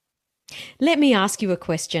Let me ask you a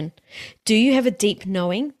question. Do you have a deep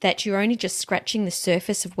knowing that you're only just scratching the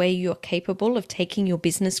surface of where you're capable of taking your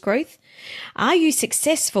business growth? Are you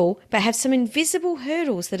successful but have some invisible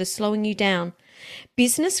hurdles that are slowing you down?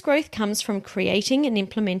 Business growth comes from creating and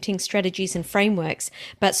implementing strategies and frameworks,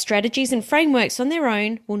 but strategies and frameworks on their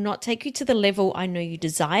own will not take you to the level I know you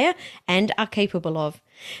desire and are capable of.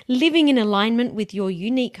 Living in alignment with your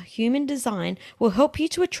unique human design will help you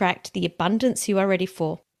to attract the abundance you are ready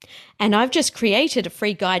for. And I've just created a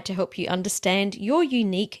free guide to help you understand your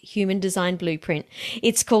unique human design blueprint.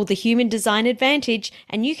 It's called the Human Design Advantage,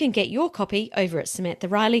 and you can get your copy over at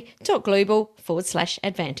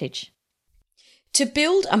SamanthaRiley.global/advantage. To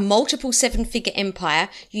build a multiple seven-figure empire,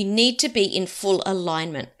 you need to be in full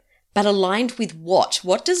alignment. But aligned with what?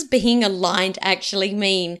 What does being aligned actually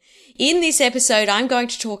mean? In this episode, I'm going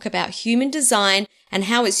to talk about human design and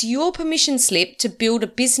how it's your permission slip to build a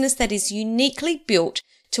business that is uniquely built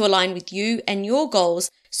to align with you and your goals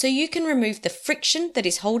so you can remove the friction that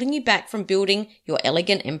is holding you back from building your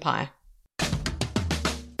elegant empire.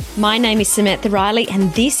 My name is Samantha Riley,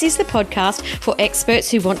 and this is the podcast for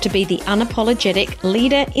experts who want to be the unapologetic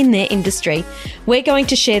leader in their industry. We're going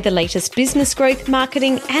to share the latest business growth,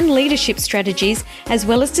 marketing, and leadership strategies, as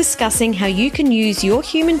well as discussing how you can use your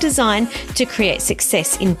human design to create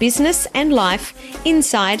success in business and life,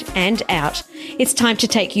 inside and out. It's time to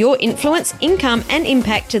take your influence, income, and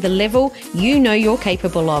impact to the level you know you're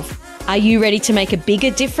capable of. Are you ready to make a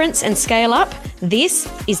bigger difference and scale up? This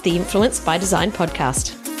is the Influence by Design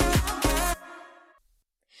podcast.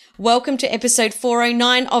 Welcome to episode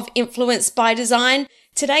 409 of Influence by Design.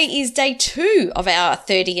 Today is day 2 of our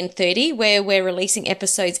 30 and 30, where we're releasing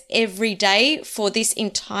episodes every day for this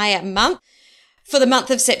entire month, for the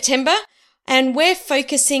month of September. And we're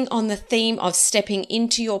focusing on the theme of stepping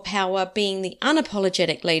into your power, being the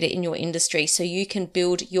unapologetic leader in your industry so you can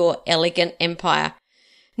build your elegant empire.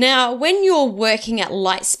 Now, when you're working at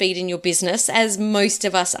light speed in your business, as most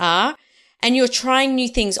of us are, and you're trying new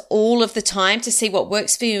things all of the time to see what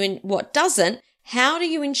works for you and what doesn't, how do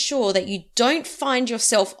you ensure that you don't find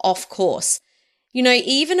yourself off course? You know,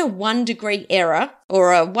 even a 1 degree error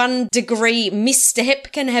or a 1 degree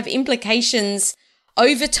misstep can have implications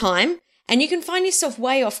over time, and you can find yourself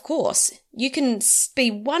way off course. You can be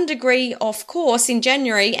 1 degree off course in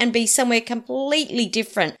January and be somewhere completely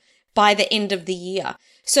different by the end of the year.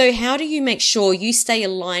 So how do you make sure you stay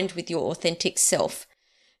aligned with your authentic self?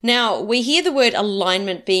 Now, we hear the word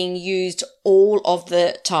alignment being used all of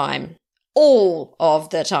the time.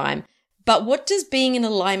 But what does being in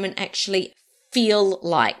alignment actually feel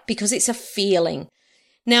like? Because it's a feeling.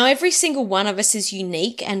 Now, every single one of us is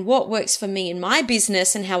unique, and what works for me in my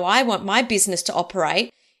business and how I want my business to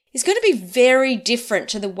operate is going to be very different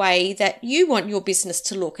to the way that you want your business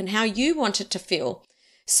to look and how you want it to feel.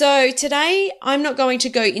 So today, I'm not going to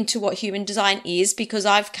go into what human design is because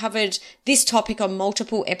I've covered this topic on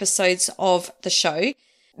multiple episodes of the show.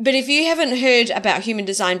 But if you haven't heard about human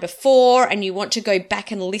design before and you want to go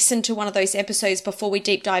back and listen to one of those episodes before we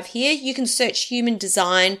deep dive here, you can search human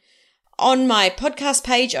design on my podcast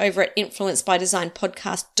page over at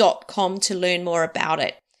influencebydesignpodcast.com to learn more about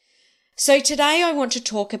it. So today I want to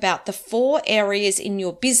talk about the 4 areas in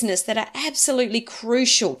your business that are absolutely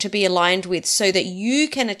crucial to be aligned with so that you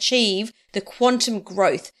can achieve the quantum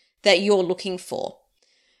growth that you're looking for.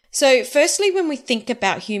 So firstly, when we think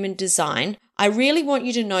about human design, I really want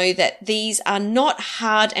you to know that these are not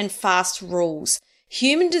hard and fast rules.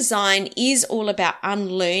 Human design is all about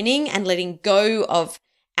unlearning and letting go of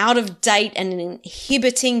out of date and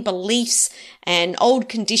inhibiting beliefs and old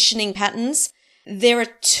conditioning patterns. There are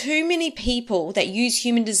too many people that use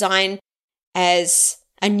human design as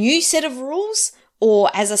a new set of rules or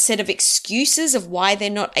as a set of excuses of why they're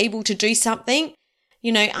not able to do something.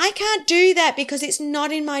 You know, I can't do that because it's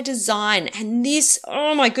not in my design. And this,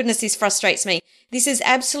 oh my goodness, this frustrates me. This is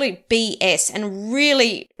absolute BS and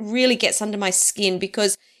really, really gets under my skin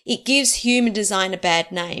because it gives human design a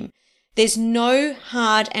bad name. There's no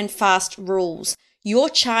hard and fast rules.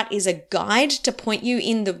 Your chart is a guide to point you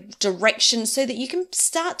in the direction so that you can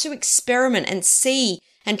start to experiment and see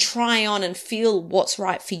and try on and feel what's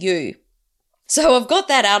right for you. So I've got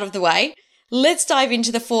that out of the way. Let's dive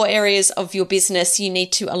into the 4 areas of your business you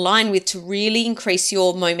need to align with to really increase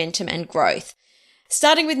your momentum and growth.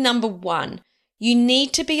 Starting with number 1, you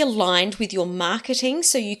need to be aligned with your marketing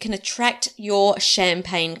so you can attract your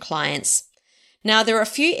champagne clients. Now, there are a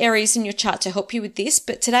few areas in your chart to help you with this,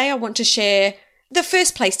 but today I want to share the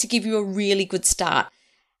first place to give you a really good start.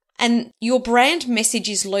 And your brand message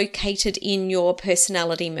is located in your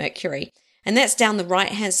personality Mercury. And that's down the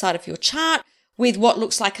right-hand side of your chart with what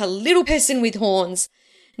looks like a little person with horns.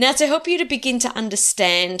 Now, to help you to begin to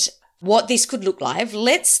understand what this could look like,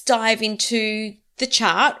 let's dive into the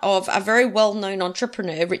chart of a very well-known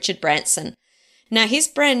entrepreneur, Richard Branson. Now, his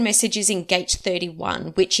brand message is in Gate 31,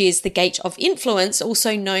 which is the gate of influence,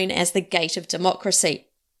 also known as the gate of democracy.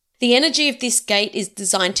 The energy of this gate is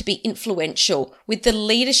designed to be influential, with the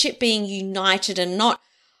leadership being united and not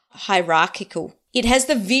hierarchical. It has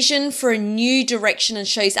the vision for a new direction and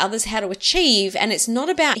shows others how to achieve, and it's not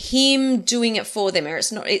about him doing it for them, or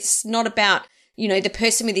it's not about, the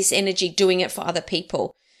person with this energy doing it for other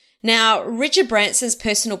people. Now, Richard Branson's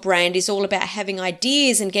personal brand is all about having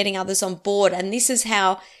ideas and getting others on board, and this is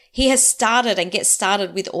how he has started and gets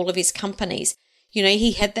started with all of his companies.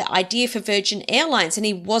 He had the idea for Virgin Airlines and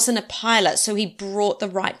he wasn't a pilot, so he brought the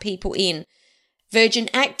right people in. Virgin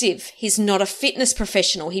Active, he's not a fitness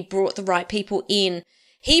professional. He brought the right people in.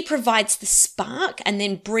 He provides the spark and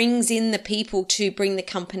then brings in the people to bring the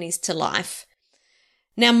companies to life.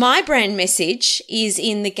 Now, my brand message is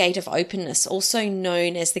in the gate of openness, also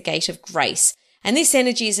known as the gate of grace. And this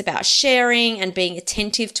energy is about sharing and being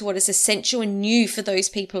attentive to what is essential and new for those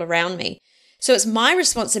people around me. So it's my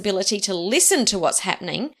responsibility to listen to what's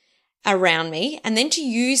happening around me and then to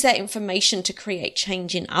use that information to create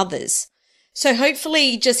change in others. So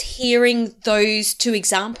hopefully just hearing those two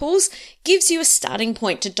examples gives you a starting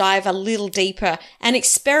point to dive a little deeper and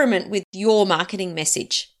experiment with your marketing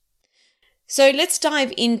message. So let's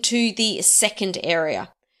dive into the second area.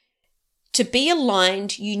 To be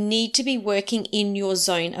aligned, you need to be working in your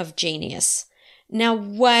zone of genius. Now,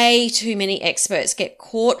 way too many experts get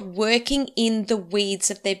caught working in the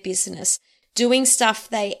weeds of their business, doing stuff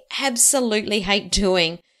they absolutely hate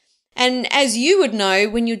doing. And as you would know,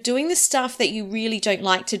 when you're doing the stuff that you really don't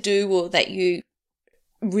like to do or that you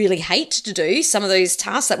really hate to do, some of those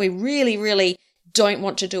tasks that we really, really don't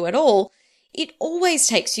want to do at all, it always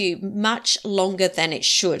takes you much longer than it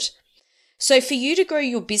should. So for you to grow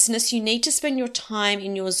your business, you need to spend your time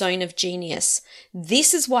in your zone of genius.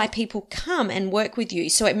 This is why people come and work with you.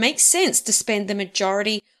 So it makes sense to spend the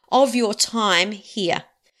majority of your time here.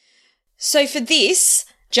 So for this,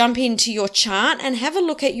 jump into your chart and have a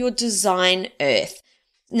look at your design earth.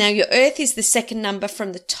 Now your earth is the second number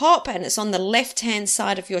from the top and it's on the left-hand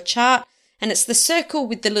side of your chart and it's the circle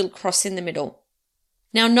with the little cross in the middle.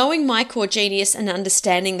 Now, knowing my core genius and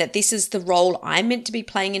understanding that this is the role I'm meant to be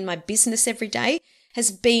playing in my business every day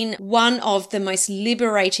has been one of the most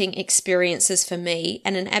liberating experiences for me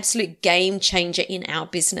and an absolute game changer in our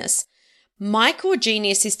business. My core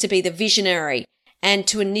genius is to be the visionary and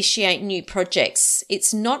to initiate new projects.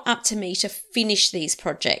 It's not up to me to finish these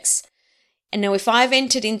projects. And now if I've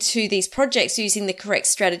entered into these projects using the correct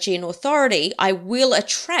strategy and authority, I will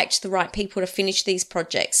attract the right people to finish these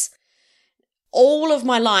projects. All of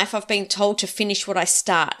my life, I've been told to finish what I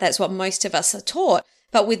start. That's what most of us are taught.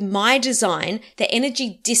 But with my design, the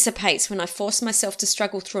energy dissipates when I force myself to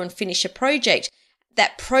struggle through and finish a project.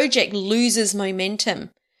 That project loses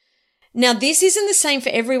momentum. Now, this isn't the same for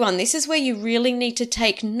everyone. This is where you really need to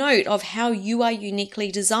take note of how you are uniquely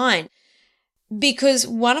designed. Because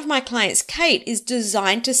one of my clients, Kate, is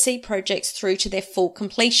designed to see projects through to their full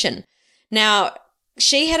completion. Now,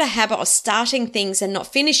 she had a habit of starting things and not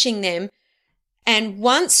finishing them. And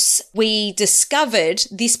once we discovered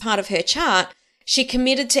this part of her chart, she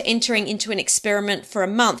committed to entering into an experiment for a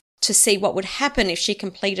month to see what would happen if she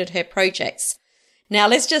completed her projects. Now,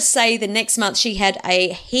 let's just say the next month she had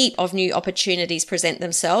a heap of new opportunities present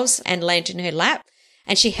themselves and land in her lap,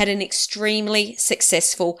 and she had an extremely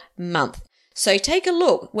successful month. So take a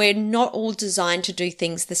look. We're not all designed to do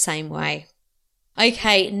things the same way.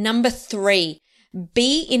 Okay, number 3.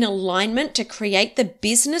 Be in alignment to create the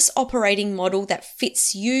business operating model that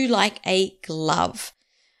fits you like a glove.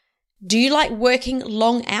 Do you like working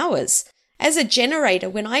long hours? As a generator,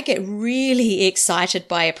 when I get really excited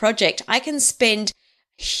by a project, I can spend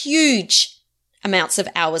huge amounts of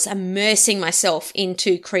hours immersing myself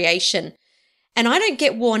into creation. And I don't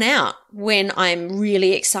get worn out when I'm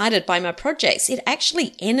really excited by my projects. It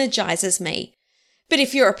actually energizes me. But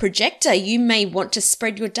if you're a projector, you may want to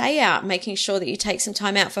spread your day out, making sure that you take some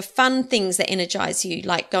time out for fun things that energize you,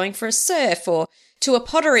 like going for a surf or to a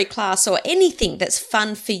pottery class or anything that's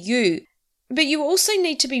fun for you. But you also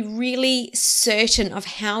need to be really certain of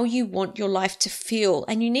how you want your life to feel,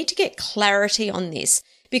 and you need to get clarity on this,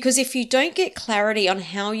 because if you don't get clarity on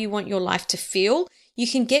how you want your life to feel, you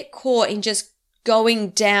can get caught in just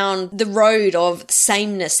going down the road of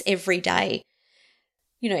sameness every day.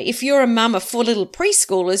 If you're a mum of 4 little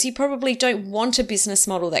preschoolers, you probably don't want a business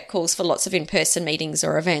model that calls for lots of in-person meetings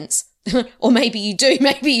or events. Or maybe you do.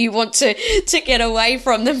 Maybe you want to get away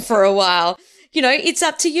from them for a while. It's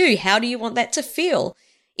up to you. How do you want that to feel?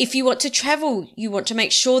 If you want to travel, you want to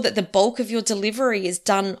make sure that the bulk of your delivery is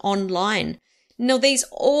done online. Now, these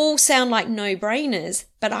all sound like no-brainers,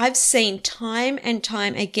 but I've seen time and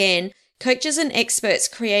time again coaches and experts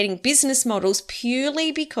creating business models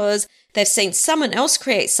purely because they've seen someone else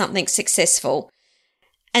create something successful.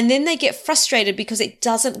 And then they get frustrated because it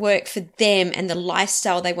doesn't work for them and the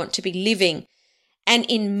lifestyle they want to be living. And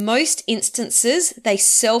in most instances, they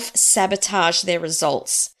self-sabotage their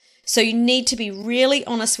results. So you need to be really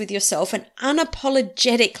honest with yourself and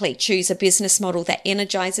unapologetically choose a business model that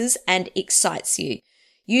energizes and excites you.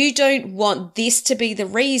 You don't want this to be the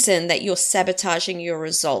reason that you're sabotaging your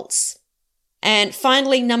results. And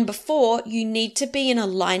finally, number 4, you need to be in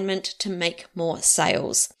alignment to make more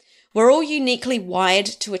sales. We're all uniquely wired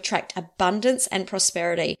to attract abundance and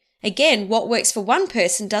prosperity. Again, what works for one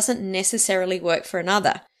person doesn't necessarily work for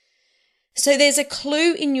another. So there's a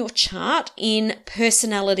clue in your chart in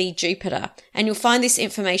Personality Jupiter, and you'll find this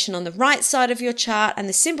information on the right side of your chart, and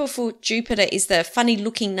the symbol for Jupiter is the funny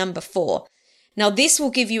looking number 4. Now this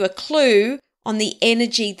will give you a clue on the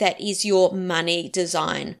energy that is your money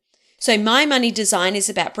design. So my money design is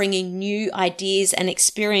about bringing new ideas and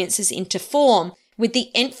experiences into form with the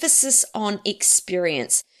emphasis on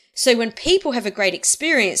experience. So when people have a great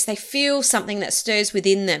experience, they feel something that stirs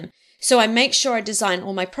within them. So I make sure I design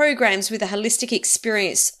all my programs with a holistic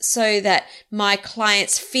experience so that my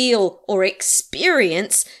clients feel or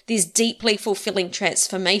experience this deeply fulfilling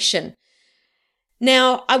transformation.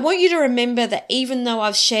 Now, I want you to remember that even though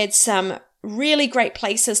I've shared some really great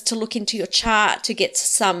places to look into your chart to get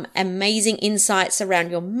some amazing insights around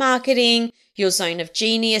your marketing, your zone of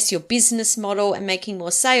genius, your business model, and making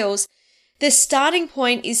more sales, the starting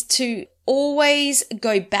point is to always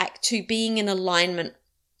go back to being in alignment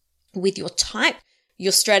with your type,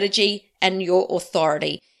 your strategy, and your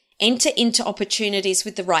authority. Enter into opportunities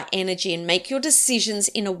with the right energy and make your decisions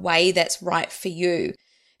in a way that's right for you.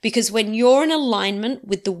 Because when you're in alignment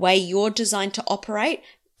with the way you're designed to operate,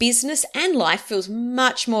 business and life feels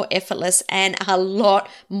much more effortless and a lot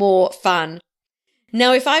more fun.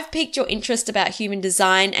 Now, if I've piqued your interest about human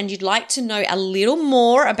design and you'd like to know a little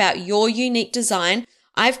more about your unique design,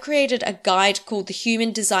 I've created a guide called the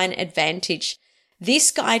Human Design Advantage.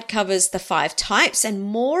 This guide covers the 5 types and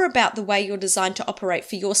more about the way you're designed to operate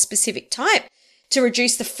for your specific type to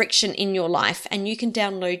reduce the friction in your life. And you can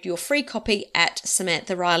download your free copy at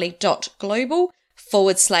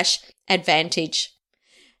samanthariley.global/advantage.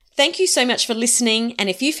 Thank you so much for listening. And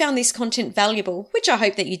if you found this content valuable, which I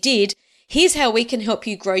hope that you did, here's how we can help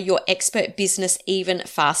you grow your expert business even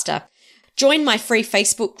faster. Join my free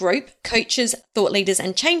Facebook group, Coaches, Thought Leaders,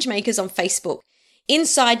 and Changemakers on Facebook.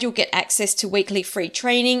 Inside, you'll get access to weekly free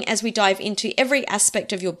training as we dive into every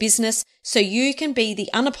aspect of your business so you can be the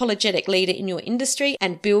unapologetic leader in your industry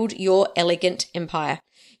and build your elegant empire.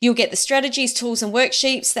 You'll get the strategies, tools, and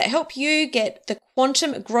worksheets that help you get the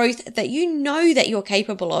quantum growth that you know that you're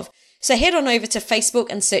capable of. So head on over to Facebook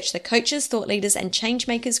and search the Coaches, Thought Leaders, and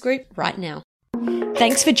Changemakers group right now.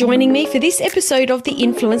 Thanks for joining me for this episode of the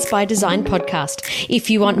Influence by Design podcast. If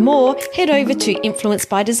you want more, head over to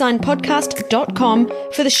influencebydesignpodcast.com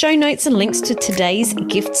for the show notes and links to today's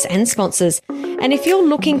gifts and sponsors. And if you're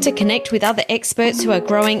looking to connect with other experts who are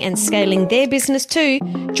growing and scaling their business too,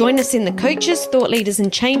 join us in the Coaches, Thought Leaders,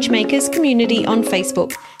 and Changemakers community on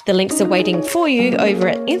Facebook. The links are waiting for you over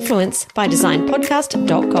at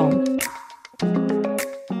influencebydesignpodcast.com.